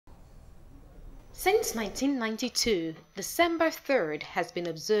Since 1992, December 3rd has been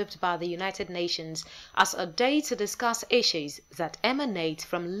observed by the United Nations as a day to discuss issues that emanate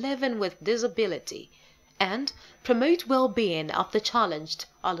from living with disability and promote well-being of the challenged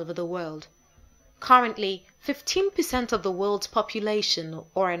all over the world. Currently, 15% of the world's population,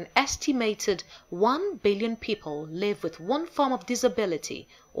 or an estimated 1 billion people, live with one form of disability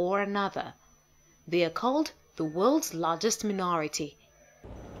or another. They are called the world's largest minority.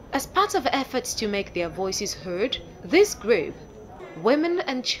 As part of efforts to make their voices heard, this group, Women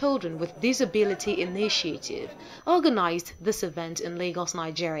and Children with Disability Initiative, organized this event in Lagos,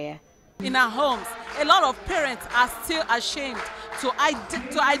 Nigeria. In our homes, a lot of parents are still ashamed to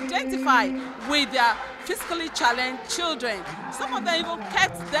identify with their physically challenged children. Some of them even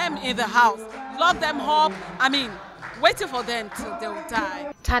kept them in the house, locked them up, waiting for them till they will die.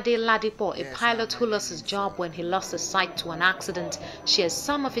 Tade Ladipo, a pilot who lost his job when he lost his sight to an accident, shares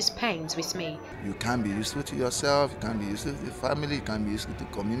some of his pains with me. You can't be useful to yourself, you can't be useful to the family, you can't be useful to the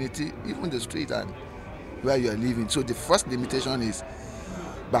community, even the street and where you are living. So the first limitation is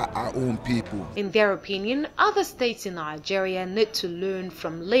by our own people. In their opinion, other states in Nigeria need to learn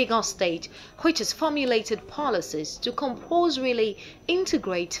from Lagos State, which has formulated policies to compulsorily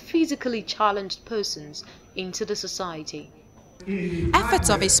integrate physically challenged persons into the society. Efforts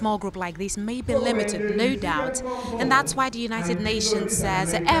of a small group like this may be limited, no doubt, and that's why the United Nations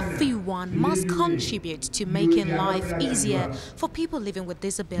says everyone must contribute to making life easier for people living with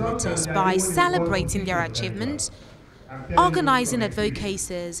disabilities by celebrating their achievements, organizing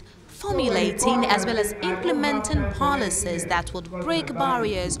advocacies, formulating as well as implementing policies that would break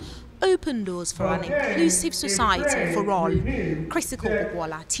barriers, open doors for an inclusive society for all. Christy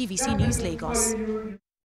Kobokwala, TVC News, Lagos.